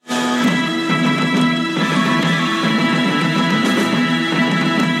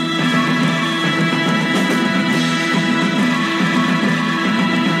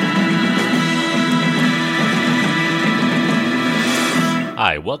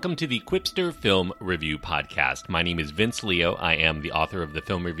welcome to the Quipster Film Review Podcast. My name is Vince Leo. I am the author of the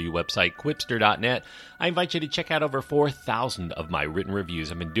film review website, quipster.net. I invite you to check out over 4,000 of my written reviews.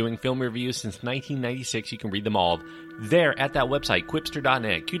 I've been doing film reviews since 1996. You can read them all there at that website,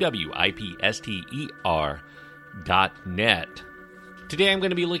 quipster.net, quipster.net. Today I'm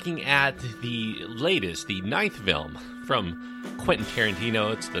going to be looking at the latest, the ninth film from Quentin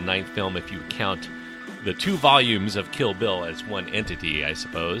Tarantino. It's the ninth film if you count the 2 volumes of Kill Bill as one entity, I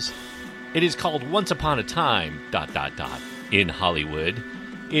suppose. It is called Once Upon a Time, in Hollywood.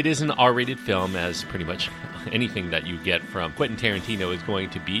 It is an R-rated film, as pretty much anything that you get from Quentin Tarantino is going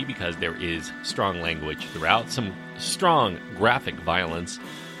to be, because there is strong language throughout, some strong graphic violence,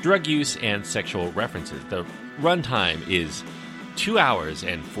 drug use, and sexual references. The runtime is 2 hours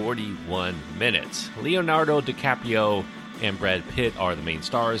and 41 minutes. Leonardo DiCaprio and Brad Pitt are the main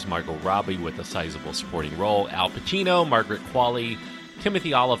stars. Margot Robbie with a sizable supporting role. Al Pacino, Margaret Qualley,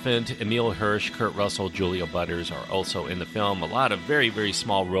 Timothy Olyphant, Emile Hirsch, Kurt Russell, Julia Butters are also in the film. A lot of very, very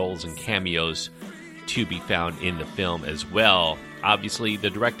small roles and cameos to be found in the film as well. Obviously,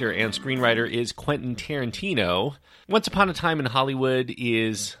 the director and screenwriter is Quentin Tarantino. Once Upon a Time in Hollywood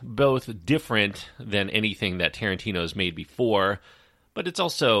is both different than anything that Tarantino has made before, but it's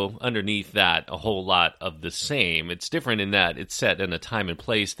also, underneath that, a whole lot of the same. It's different in that it's set in a time and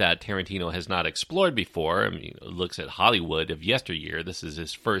place that Tarantino has not explored before. I mean, it looks at Hollywood of yesteryear. This is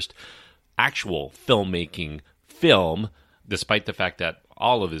his first actual filmmaking film, despite the fact that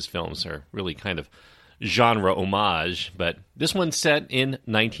all of his films are really kind of genre homage. But this one's set in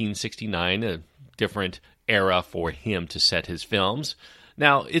 1969, a different era for him to set his films.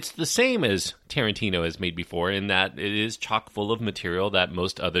 Now, it's the same as Tarantino has made before in that it is chock full of material that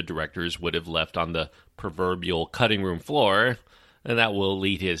most other directors would have left on the proverbial cutting room floor, and that will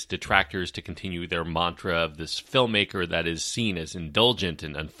lead his detractors to continue their mantra of this filmmaker that is seen as indulgent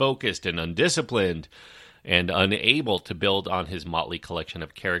and unfocused and undisciplined and unable to build on his motley collection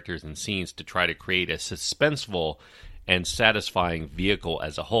of characters and scenes to try to create a suspenseful and satisfying vehicle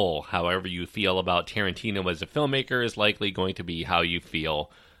as a whole. However you feel about Tarantino as a filmmaker is likely going to be how you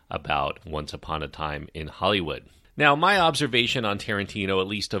feel about Once Upon a Time in Hollywood. Now, my observation on Tarantino, at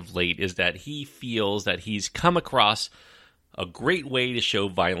least of late, is that he feels that he's come across a great way to show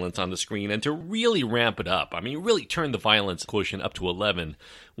violence on the screen and to really ramp it up. I mean, really turn the violence quotient up to 11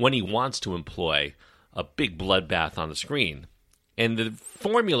 when he wants to employ a big bloodbath on the screen. And the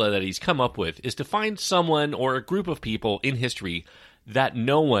formula that he's come up with is to find someone or a group of people in history that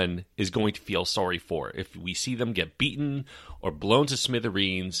no one is going to feel sorry for if we see them get beaten or blown to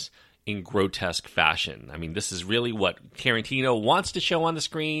smithereens in grotesque fashion. I mean, this is really what Tarantino wants to show on the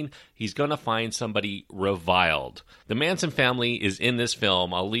screen. He's going to find somebody reviled. The Manson family is in this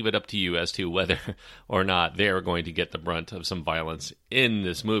film. I'll leave it up to you as to whether or not they're going to get the brunt of some violence in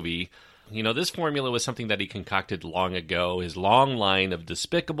this movie. You know, this formula was something that he concocted long ago. His long line of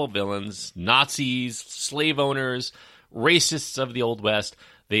despicable villains, Nazis, slave owners, racists of the Old West,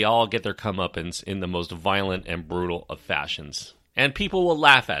 they all get their comeuppance in the most violent and brutal of fashions. And people will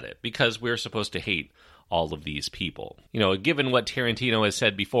laugh at it because we're supposed to hate all of these people. You know, given what Tarantino has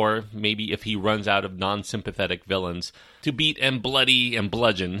said before, maybe if he runs out of non-sympathetic villains to beat and bloody and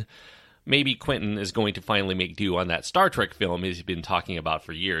bludgeon, maybe Quentin is going to finally make do on that Star Trek film he's been talking about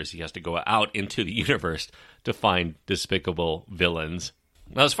for years. He has to go out into the universe to find despicable villains.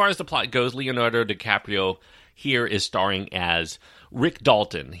 Now, as far as the plot goes, Leonardo DiCaprio here is starring as Rick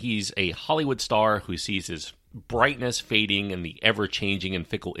Dalton. He's a Hollywood star who sees his brightness fading in the ever-changing and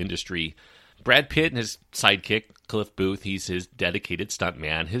fickle industry. Brad Pitt and his sidekick, Cliff Booth, he's his dedicated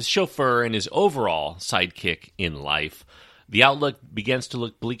stuntman, his chauffeur, and his overall sidekick in life. The outlook begins to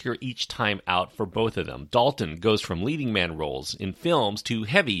look bleaker each time out for both of them. Dalton goes from leading man roles in films to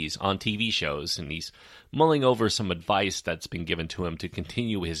heavies on TV shows, and he's mulling over some advice that's been given to him to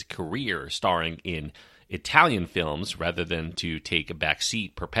continue his career starring in Italian films rather than to take a back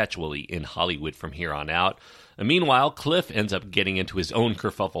seat perpetually in Hollywood from here on out. And meanwhile, Cliff ends up getting into his own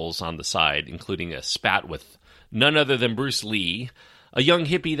kerfuffles on the side, including a spat with none other than Bruce Lee, a young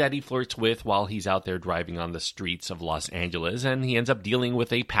hippie that he flirts with while he's out there driving on the streets of Los Angeles, and he ends up dealing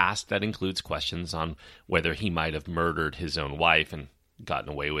with a past that includes questions on whether he might have murdered his own wife and gotten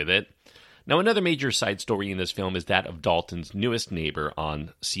away with it. Now, another major side story in this film is that of Dalton's newest neighbor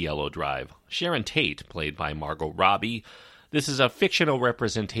on Cielo Drive, Sharon Tate, played by Margot Robbie. This is a fictional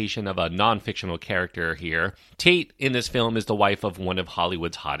representation of a non-fictional character here. Tate in this film is the wife of one of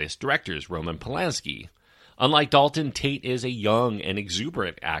Hollywood's hottest directors, Roman Polanski. Unlike Dalton, Tate is a young and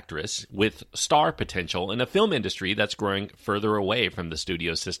exuberant actress with star potential in a film industry that's growing further away from the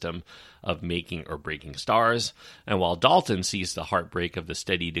studio system of making or breaking stars. And while Dalton sees the heartbreak of the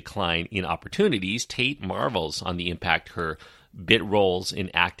steady decline in opportunities, Tate marvels on the impact her bit roles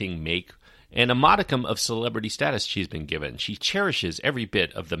in acting make and a modicum of celebrity status she's been given. She cherishes every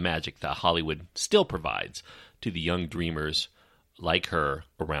bit of the magic that Hollywood still provides to the young dreamers like her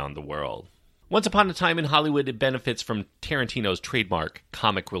around the world. Once Upon a Time in Hollywood, it benefits from Tarantino's trademark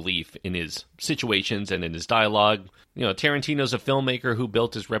comic relief in his situations and in his dialogue. Tarantino's a filmmaker who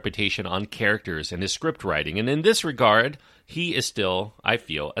built his reputation on characters and his script writing, and in this regard, he is still, I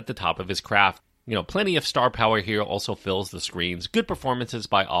feel, at the top of his craft. Plenty of star power here also fills the screens. Good performances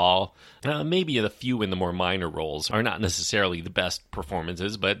by all. Maybe the few in the more minor roles are not necessarily the best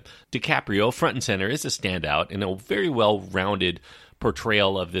performances, but DiCaprio, front and center, is a standout in a very well-rounded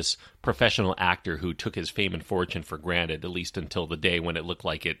portrayal of this professional actor who took his fame and fortune for granted, at least until the day when it looked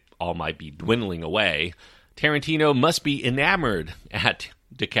like it all might be dwindling away. Tarantino must be enamored at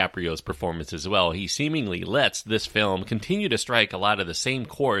DiCaprio's performance as well. He seemingly lets this film continue to strike a lot of the same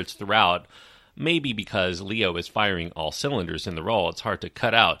chords throughout. Maybe because Leo is firing all cylinders in the role, it's hard to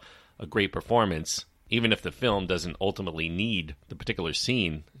cut out a great performance, even if the film doesn't ultimately need the particular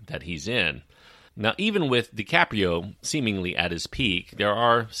scene that he's in. Now, even with DiCaprio seemingly at his peak, there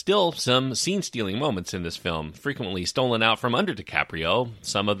are still some scene-stealing moments in this film, frequently stolen out from under DiCaprio,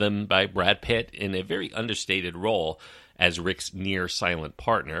 some of them by Brad Pitt in a very understated role as Rick's near-silent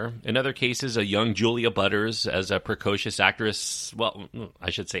partner. In other cases, a young Julia Butters as a precocious actress, well, I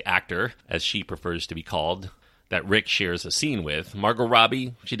should say actor, as she prefers to be called, that Rick shares a scene with. Margot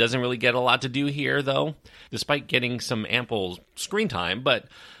Robbie, she doesn't really get a lot to do here, though, despite getting some ample screen time, but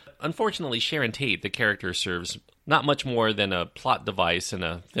unfortunately, Sharon Tate, the character, serves not much more than a plot device and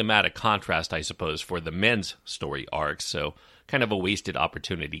a thematic contrast, I suppose, for the men's story arcs, so kind of a wasted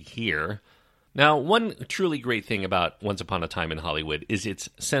opportunity here. Now, one truly great thing about Once Upon a Time in Hollywood is its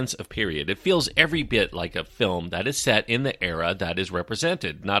sense of period. It feels every bit like a film that is set in the era that is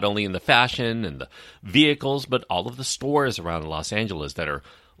represented, not only in the fashion and the vehicles, but all of the stores around Los Angeles that are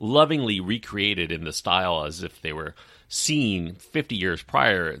lovingly recreated in the style as if they were seen 50 years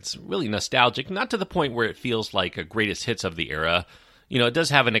prior. It's really nostalgic, not to the point where it feels like a greatest hits of the era. It does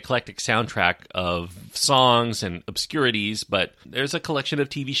have an eclectic soundtrack of songs and obscurities, but there's a collection of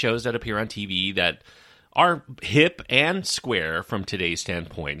TV shows that appear on TV that are hip and square from today's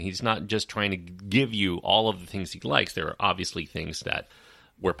standpoint. He's not just trying to give you all of the things he likes. There are obviously things that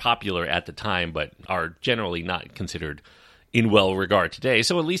were popular at the time, but are generally not considered in well regard today.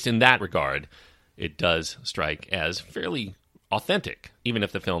 So at least in that regard, it does strike as fairly authentic, even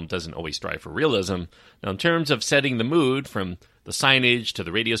if the film doesn't always strive for realism. Now, in terms of setting the mood, from the signage to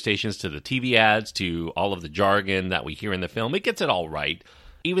the radio stations to the TV ads to all of the jargon that we hear in the film, it gets it all right.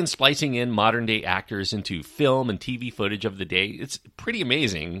 Even splicing in modern-day actors into film and TV footage of the day, it's pretty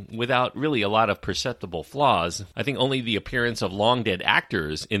amazing without really a lot of perceptible flaws. I think only the appearance of long-dead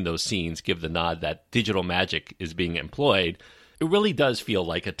actors in those scenes give the nod that digital magic is being employed. It really does feel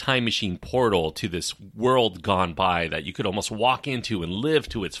like a time machine portal to this world gone by that you could almost walk into and live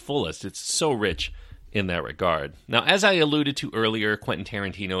to its fullest. It's so rich in that regard. Now, as I alluded to earlier, Quentin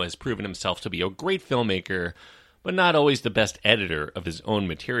Tarantino has proven himself to be a great filmmaker, but not always the best editor of his own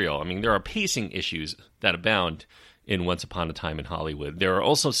material. I mean, there are pacing issues that abound in Once Upon a Time in Hollywood. There are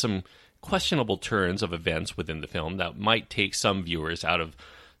also some questionable turns of events within the film that might take some viewers out of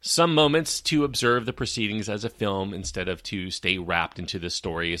some moments to observe the proceedings as a film instead of to stay wrapped into the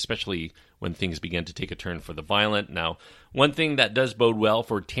story, especially when things begin to take a turn for the violent. Now, one thing that does bode well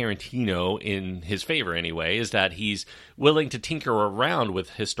for Tarantino, in his favor anyway, is that he's willing to tinker around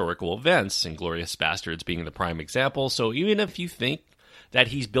with historical events, Inglourious Basterds being the prime example. So even if you think that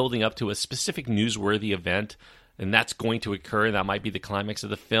he's building up to a specific newsworthy event, and that's going to occur, that might be the climax of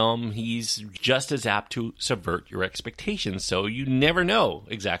the film, he's just as apt to subvert your expectations, so you never know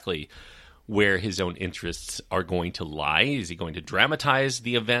exactly where his own interests are going to lie. Is he going to dramatize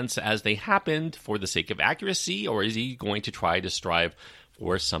the events as they happened for the sake of accuracy, or is he going to try to strive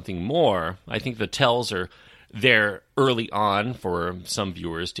for something more? I think the tells are there early on for some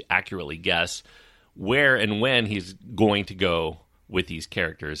viewers to accurately guess where and when he's going to go with these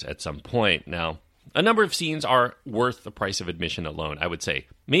characters at some point. Now, a number of scenes are worth the price of admission alone, I would say.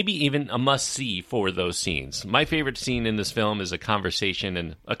 Maybe even a must-see for those scenes. My favorite scene in this film is a conversation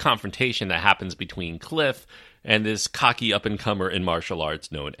and a confrontation that happens between Cliff and this cocky up-and-comer in martial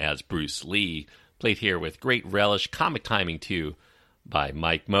arts known as Bruce Lee, played here with great relish, comic timing too, by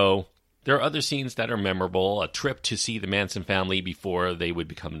Mike Moe. There are other scenes that are memorable. A trip to see the Manson family before they would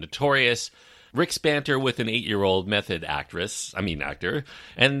become notorious. Rick's banter with an 8-year-old method actor,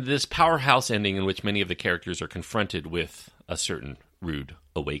 and this powerhouse ending in which many of the characters are confronted with a certain rude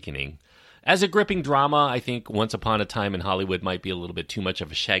awakening. As a gripping drama, I think Once Upon a Time in Hollywood might be a little bit too much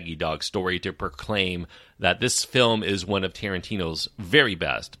of a Shaggy Dog story to proclaim that this film is one of Tarantino's very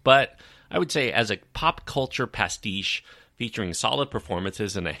best. But I would say as a pop culture pastiche featuring solid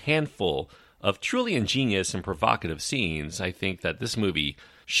performances and a handful of truly ingenious and provocative scenes, I think that this movie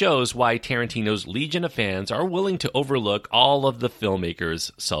shows why Tarantino's legion of fans are willing to overlook all of the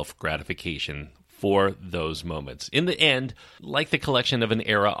filmmaker's self-gratification for those moments. In the end, like the collection of an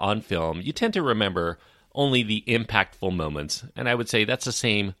era on film, you tend to remember only the impactful moments. And I would say that's the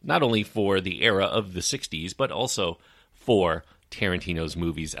same not only for the era of the 60s, but also for Tarantino's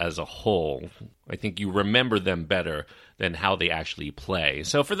movies as a whole. I think you remember them better than how they actually play.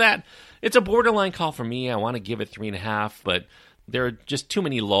 So for that, it's a borderline call for me. I want to give it 3.5, but there are just too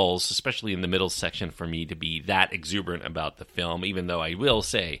many lulls, especially in the middle section, for me to be that exuberant about the film, even though I will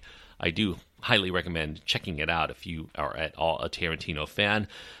say I do highly recommend checking it out if you are at all a Tarantino fan.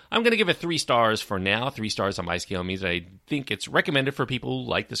 I'm going to give it 3 stars for now. 3 stars on my scale means I think it's recommended for people who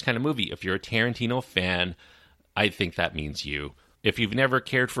like this kind of movie. If you're a Tarantino fan, I think that means you. If you've never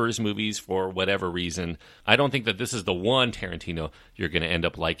cared for his movies for whatever reason, I don't think that this is the one Tarantino you're going to end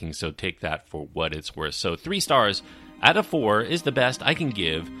up liking, so take that for what it's worth. So 3 stars out of 4 is the best I can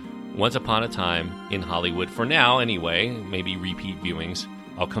give Once Upon a Time in Hollywood for now anyway. Maybe repeat viewings,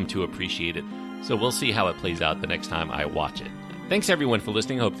 I'll come to appreciate it. So we'll see how it plays out the next time I watch it. Thanks everyone for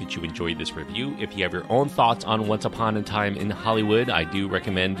listening. I hope that you enjoyed this review. If you have your own thoughts on Once Upon a Time in Hollywood, I do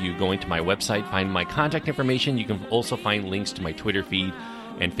recommend you going to my website, find my contact information. You can also find links to my Twitter feed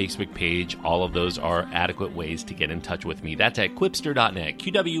and Facebook page. All of those are adequate ways to get in touch with me. That's at quipster.net,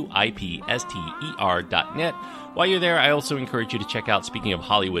 QWIPSTER.net. While you're there, I also encourage you to check out, speaking of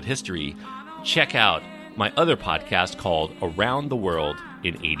Hollywood history, check out my other podcast called Around the World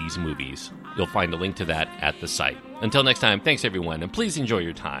in 80s Movies. You'll find a link to that at the site. Until next time, thanks everyone, and please enjoy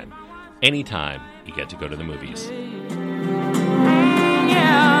your time. Anytime you get to go to the movies.